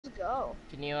go.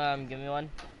 Can you give me one?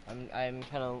 I'm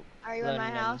kind of. Are you in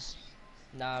my house?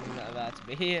 Nah, I'm not about to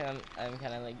be. I'm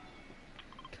kind of like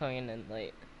coming in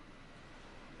late.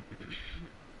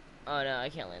 Oh no, I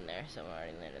can't land there. Someone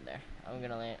already landed there. I'm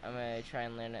gonna try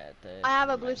and land it at the. I have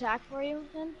a blue tack for you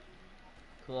then.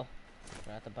 Cool.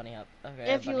 We're at the bunny hop.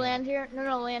 Okay. If you land here,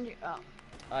 no, land here. Oh.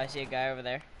 Oh, I see a guy over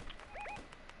there.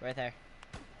 Right there.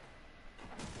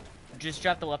 Just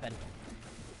drop the weapon.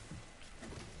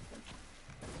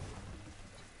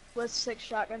 With 6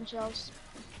 shotgun shells.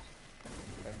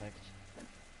 Perfect.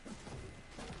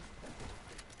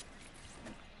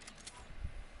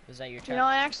 Was that your turn? You know,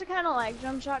 I actually kind of like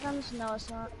jump shotguns. No, it's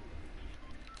not.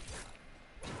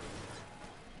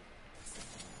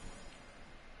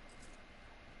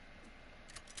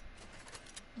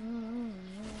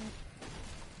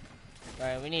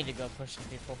 Alright, we need to go push some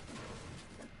people.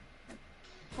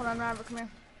 Hold on, Robert, come here.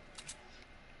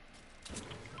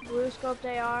 Blue scoped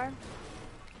AR.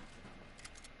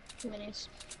 2 minis.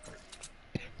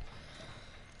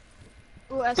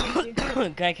 Ooh,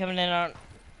 SMG. Guy coming in on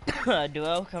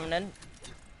duo coming in.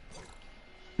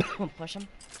 Push him.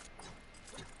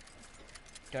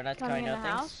 Donuts Coming going in the no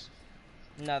house?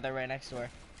 things. No, they're right next door.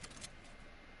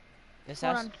 This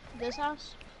Hold house? on. This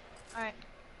house? Alright.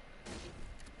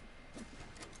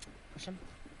 Push him.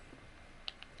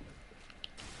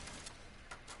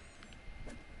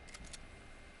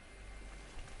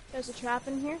 There's a trap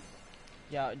in here.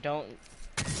 Yeah, don't.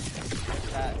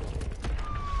 What's that?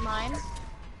 Mine.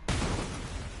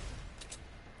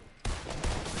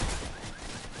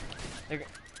 They're,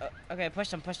 okay, push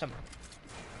them, push them.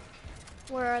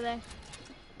 Where are they?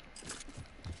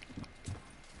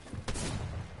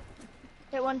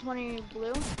 Hit 120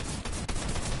 blue.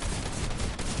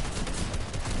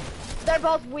 They're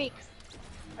both weak.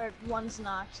 Or one's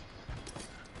not.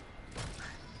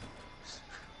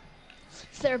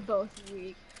 They're both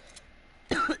weak.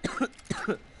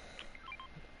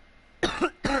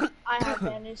 I have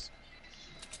bandages.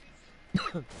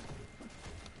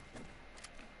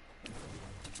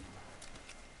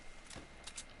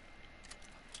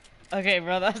 Okay,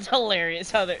 bro, that's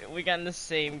hilarious how we got in the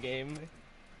same game.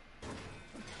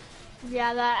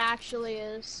 Yeah, that actually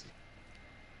is.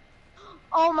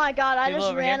 Oh my god, I People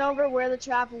just over ran here. over where the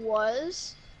trap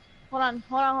was. Hold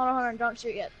on. Don't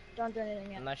shoot yet. Don't do anything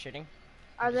yet. I'm not shooting.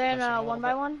 Are they in a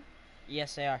 1x1?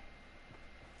 Yes, they are.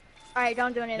 Alright,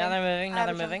 don't do anything. Now they're moving, I now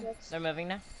have they're a moving. jump fix. They're moving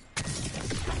now.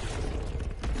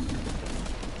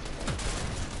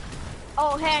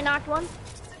 Oh, hey, I knocked one.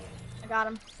 I got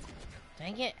him.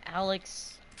 Dang it,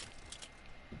 Alex.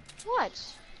 What?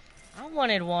 I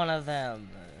wanted one of them.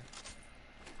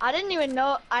 I didn't even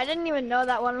know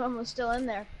that one of them was still in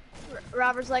there.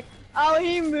 Robert's like, oh,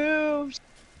 he moved.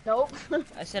 Nope.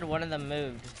 I said one of them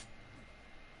moved.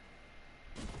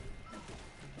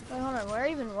 Wait, hold on. Where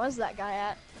even was that guy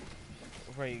at?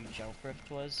 Where you jump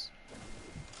rift was.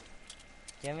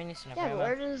 Do you have any sniper Yeah, but ammo?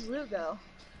 where did his loot go?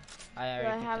 I Do already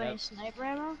I picked have it any up. sniper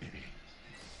ammo?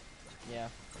 Yeah.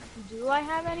 Do I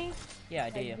have any? Yeah, I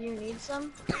do. Like, do you need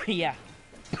some? Yeah.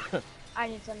 I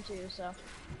need some too, so.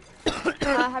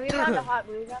 Have you found a hot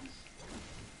glue gun?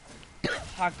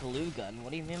 Hot glue gun?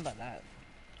 What do you mean by that?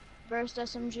 Burst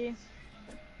SMG?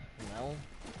 No.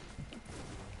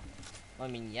 Well,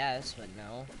 I mean, yes, but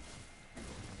no.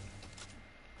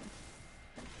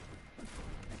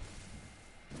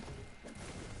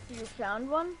 You found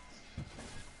one?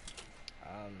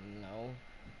 No.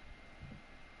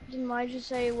 Then why'd you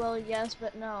say, well, yes,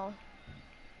 but no?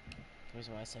 The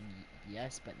reason why I said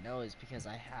yes, but no is because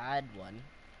I had one.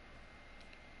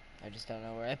 I just don't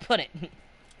know where I put it.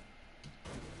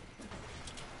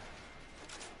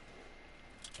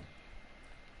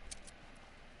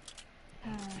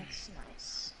 That's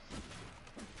nice.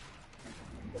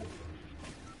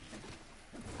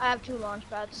 I have 2 launch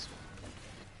pads.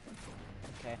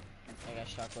 Okay. I got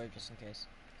shockwave just in case.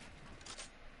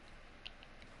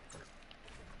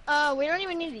 We don't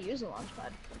even need to use a launch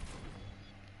pad.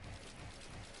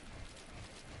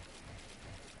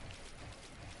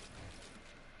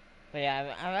 But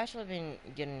yeah, I've actually been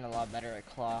getting a lot better at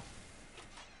claw.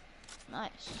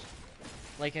 Nice.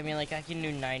 Like, I mean, like, I can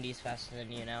do 90s faster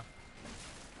than you now.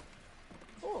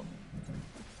 Cool.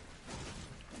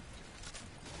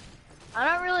 I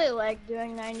don't really like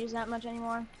doing 90s that much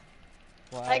anymore.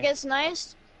 Why? Like, it's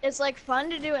nice. It's, like,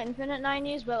 fun to do infinite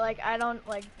 90s, but, like, I don't,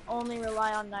 like, only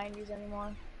rely on 90s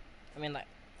anymore. I mean, like,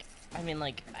 I do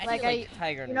Like, like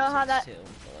high ground you know how that- too,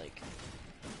 but like,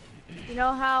 You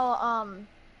know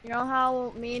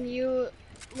how me and you,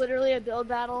 literally a build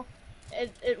battle,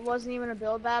 it wasn't even a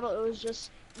build battle, it was just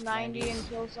 90 90s.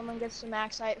 until someone gets to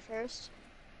max height first.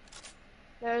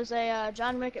 There's a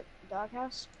John Wick at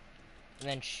Doghouse. And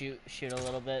then shoot a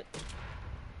little bit.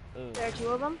 Ooh. There are two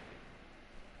of them.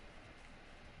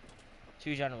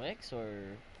 2 John Wicks, or?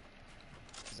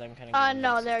 Cause I'm kind of.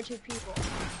 No, there are 2 people.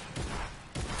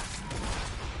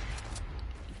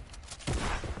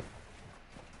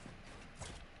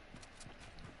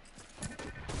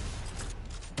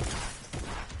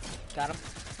 Got him.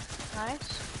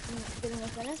 Nice. Getting a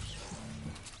finish.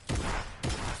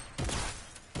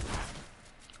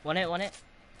 One hit.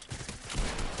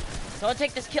 Someone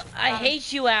take this kill. I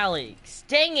hate you, Alex.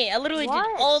 Dang it! I literally did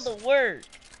all the work.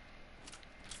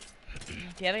 Do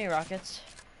you have any rockets?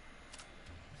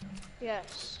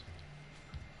 Yes.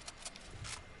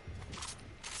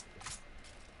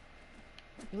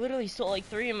 You literally stole like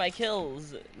 3 of my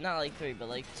kills. Not like 3, but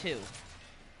like 2.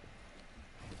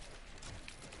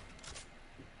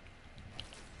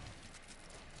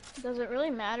 Does it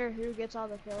really matter who gets all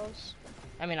the kills?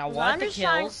 I mean, I want the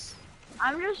kills.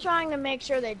 I'm just trying to make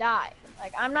sure they die.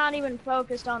 Like, I'm not even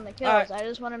focused on the kills. Right. I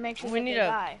just want to make sure We that need they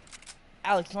die.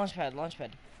 Alex, launchpad.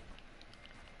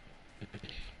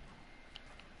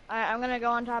 Alright, I'm gonna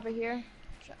go on top of here.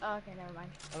 Oh, okay, never mind.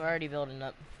 I'm already building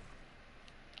up.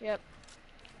 Yep.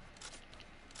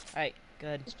 Alright,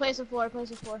 good. Just place a floor,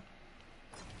 place a floor.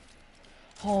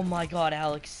 Oh my god,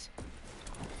 Alex.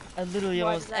 I literally What,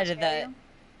 almost does that edited scare that. you?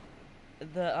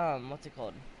 The, what's it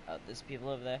called? There's people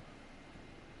over there.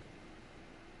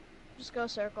 Just go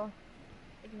circle.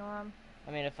 Ignore them.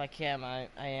 I mean, if I can, I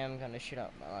am gonna shoot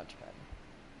out my launchpad.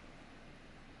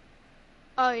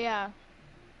 Oh, yeah.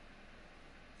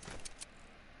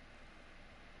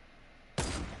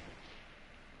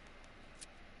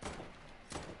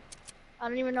 I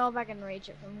don't even know if I can reach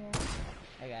it from here.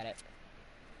 I got it.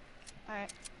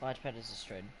 Alright. Launchpad is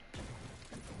destroyed.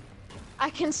 I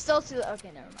can still see the.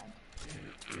 Okay, never mind.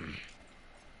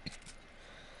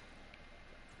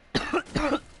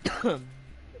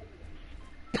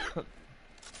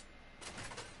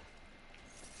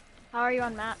 How are you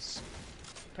on mats?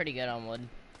 Pretty good on wood.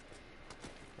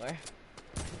 Where?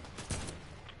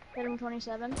 Hit him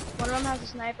 27. One of them has a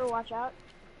sniper, watch out.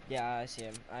 Yeah, I see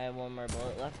him. I have 1 more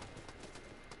bullet left.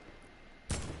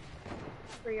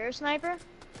 For your sniper?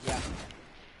 Yeah.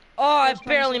 Oh, I There's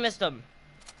barely 26. missed him.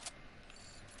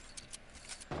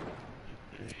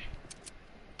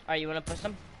 Alright, you wanna push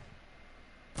them?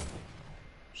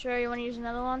 Sure, you want to use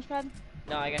another launch pad?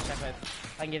 No, I got shockwave.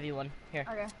 I can give you one. Here.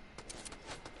 Okay.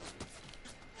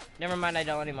 Never mind, I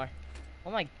don't anymore. Oh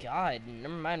my god.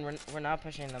 Never mind, we're not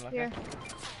pushing them, okay? Here.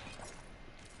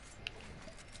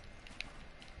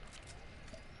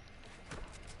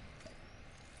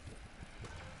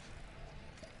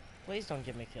 Please don't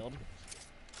get me killed.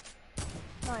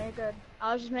 No, you're good.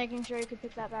 I was just making sure you could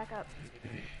pick that back up.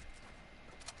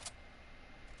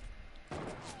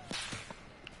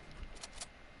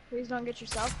 Please don't get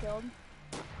yourself killed.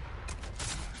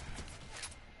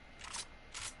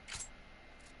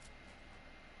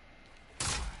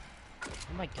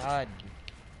 Oh my god.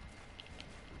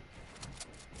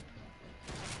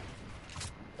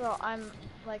 Bro, I'm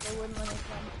like a wooden limit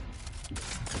friend.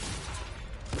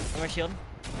 One more shield.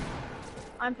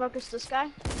 I'm focused this guy.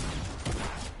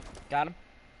 Got him.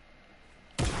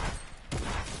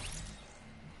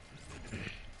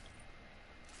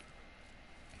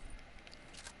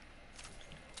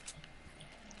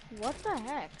 What the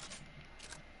heck?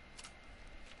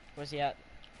 Where's he at?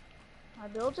 My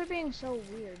builds are being so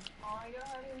weird. Oh, you don't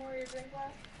have any more of your drink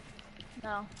left?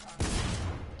 No.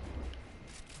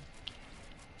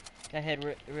 Got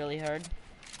hit really hard.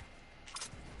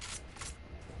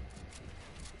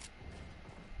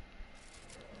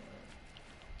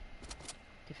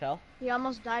 He fell. He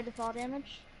almost died to fall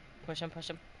damage. Push him, push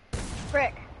him.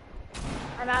 Frick.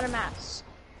 I'm out of mats.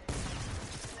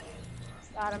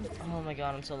 Got him. Oh my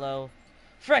god, I'm so low.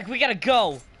 Frick, we gotta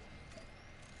go!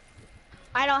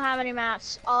 I don't have any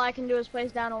mats. All I can do is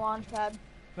place down a launch pad.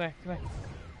 Come here, come here.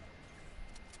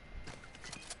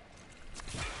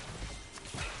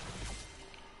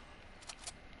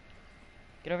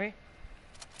 Get over here.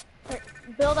 Wait,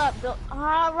 build up, build.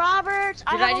 Robert!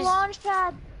 I Did have I a just- launch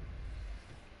pad.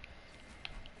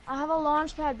 I have a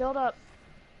launch pad. Build up.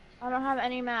 I don't have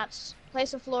any mats.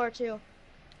 Place a floor too.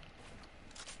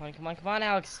 Come on, come on, come on,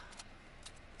 Alex.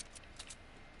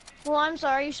 Well, I'm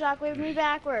sorry. You shockwaved me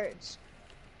backwards.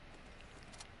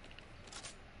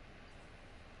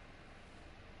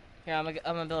 Here, I'm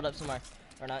gonna build up somewhere.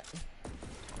 Or not.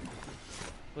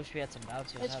 Wish we had some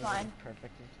bouncers. It's That would've been fine.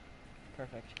 Perfect.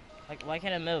 Perfect. Like, why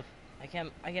can't I move? I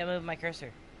can't move my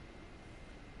cursor.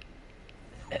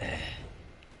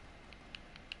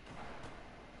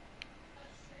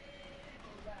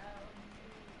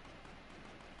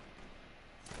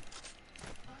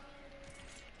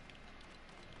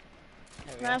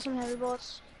 Can I have some heavy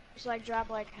bullets? Just like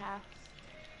drop like half.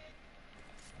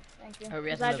 Thank you. Oh,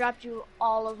 Because I dropped you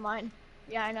all of mine.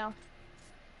 Yeah, I know.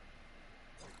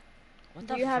 What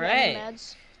Do the you have any frick?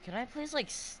 meds? Can I please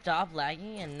like stop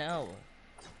lagging and no?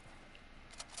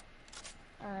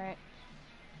 Alright.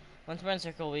 Once we're in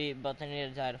circle, we both need to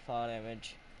die to fall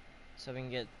damage, so we can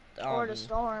get Or to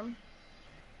storm.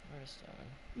 Or to storm.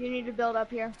 You need to build up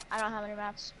here. I don't have any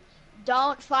mats.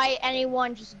 Don't fight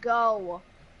anyone. Just go.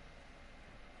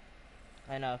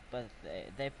 I know, but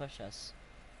they push us.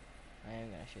 I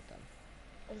am gonna shoot them.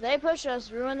 If they push us,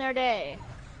 ruin their day.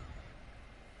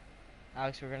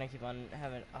 Alex, we're gonna keep on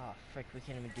having. Oh frick, we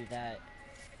can't even do that.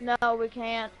 No, we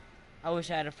can't. I wish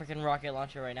I had a freaking rocket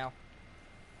launcher right now.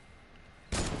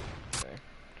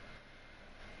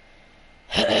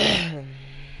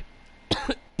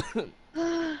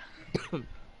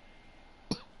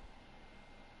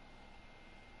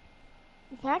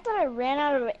 The fact that I ran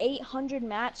out of 800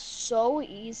 mats so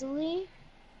easily.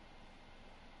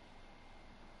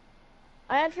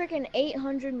 I had freaking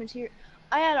 800 material.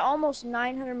 I had almost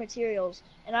 900 materials,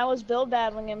 and I was build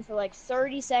battling him for like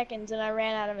 30 seconds, and I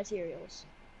ran out of materials.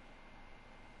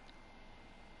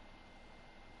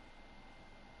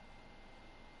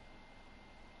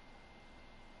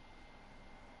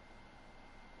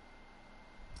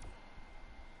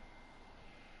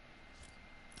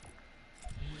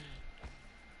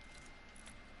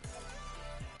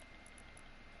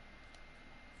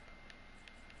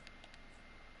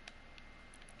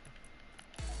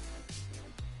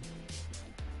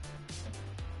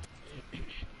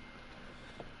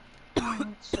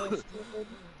 It's so stupid.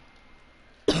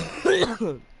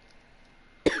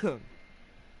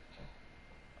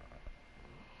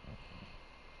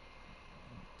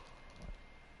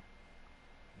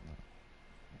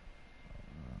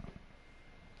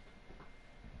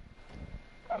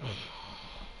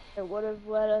 It would have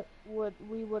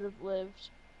we would have lived.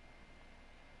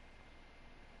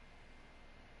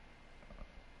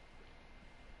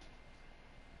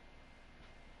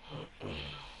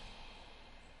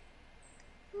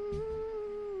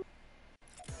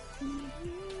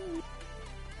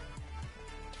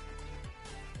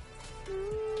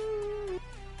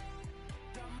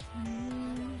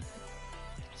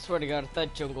 Swear to God, if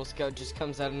that jungle scout just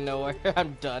comes out of nowhere,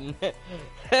 I'm done.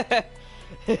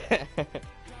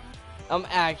 I'm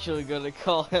actually gonna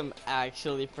call him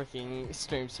actually freaking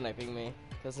stream sniping me.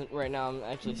 Because right now I'm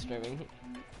actually streaming.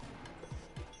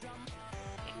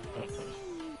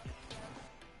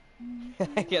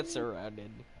 I get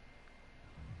surrounded.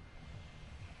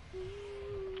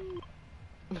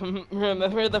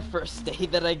 Remember the first day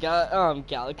that I got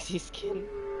Galaxy skin?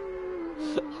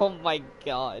 Oh my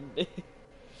god.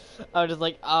 I was just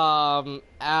like, Alex?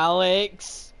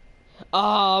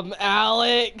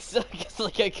 Alex? Because,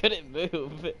 like, I couldn't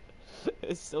move.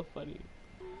 It's so funny.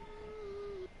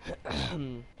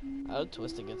 I hope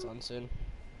Twisted gets on soon.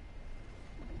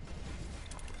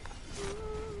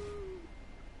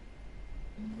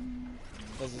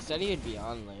 Because he said he'd be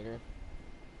on later.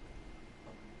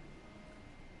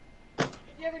 If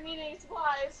you ever need any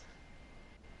supplies.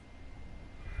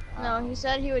 No, he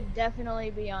said he would definitely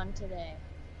be on today.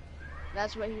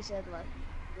 That's what he said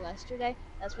yesterday.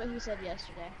 That's what he said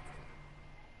yesterday.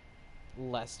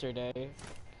 Yesterday.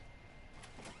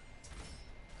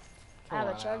 I have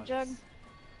a chug jug.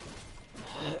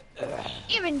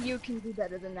 Even you can do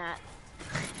better than that.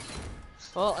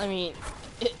 Well, I mean,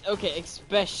 okay,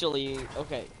 especially,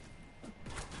 okay.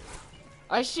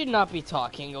 I should not be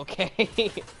talking, okay?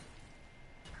 Because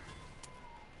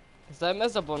I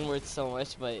mess up one word so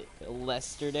much, but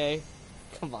yesterday.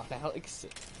 Come on, Alex.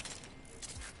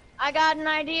 I got an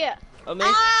idea. Oh,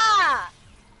 man. Ah!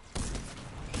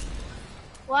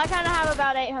 Well, I kind of have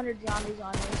about 800 zombies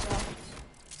on me, so.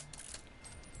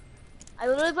 I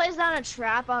literally placed down a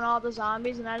trap on all the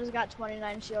zombies, and I just got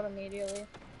 29 shield immediately.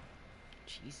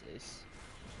 Jesus.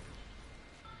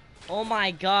 Oh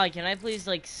my god, can I please,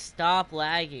 like, stop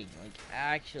lagging? Like,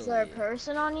 actually. Is there a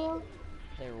person on you?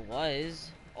 There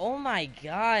was. Oh my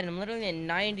god, I'm literally at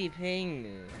 90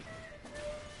 ping.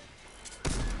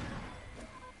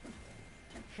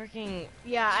 Freaking.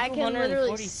 Yeah, I can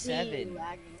literally see 247. you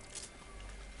lagging.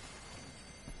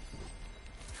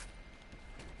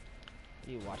 Are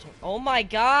you watching? Oh my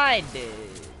god!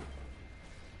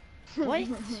 What?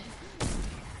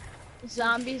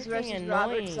 Zombies Freaking versus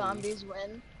Robert. annoying. Zombies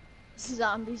win.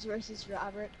 Zombies versus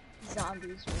Robert.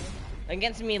 Zombies win.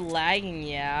 Against me lagging,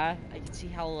 yeah. I can see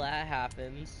how that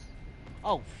happens.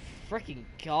 Oh, freaking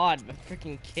god, my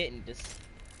freaking kitten just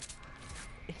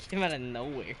it came out of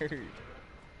nowhere.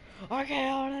 Okay,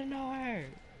 out of nowhere.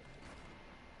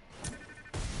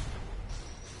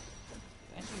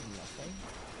 Nothing.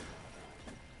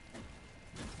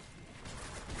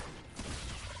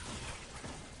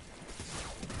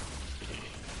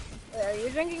 Wait, are you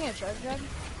drinking a chug jug?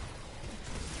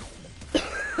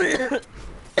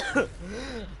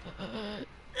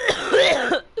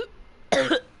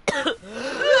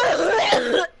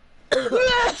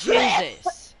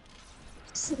 Jesus!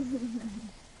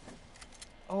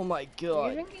 Oh my Are god.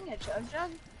 you drinking a chug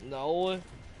jug? No.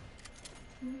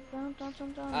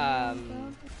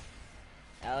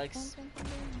 Alex,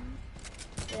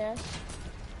 Yes.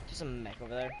 there's a mech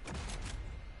over there.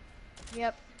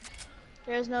 Yep.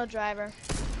 There's no driver.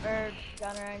 Or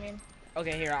gunner, I mean.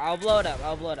 Okay, here, I'll blow it up,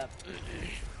 I'll blow it up.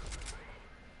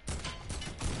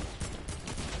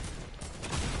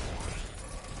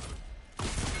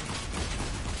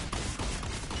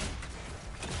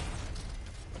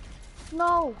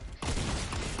 No!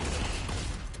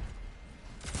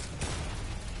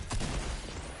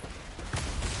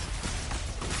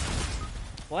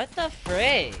 What the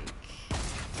frick?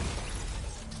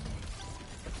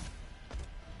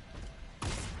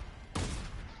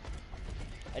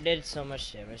 I did so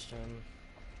much damage to him.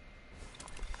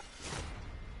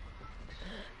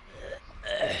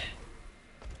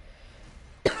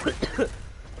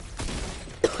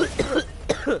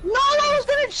 No, I was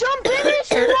gonna jump in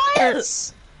it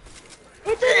once!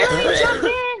 It didn't let me jump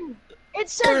in! It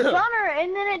said gunner,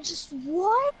 and then it just,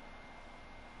 what?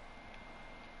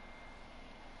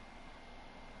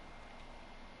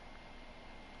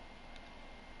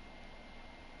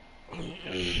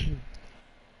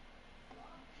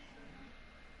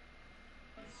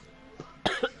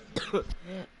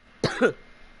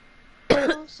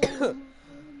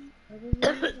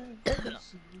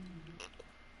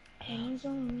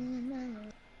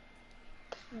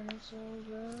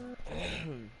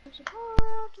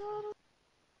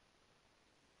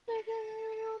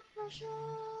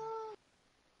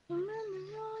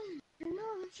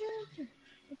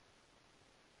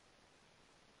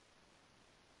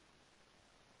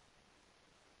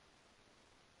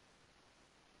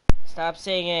 Stop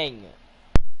singing.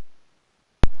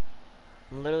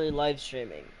 I'm literally live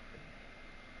streaming.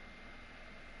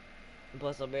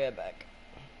 Plus, I'll be right back.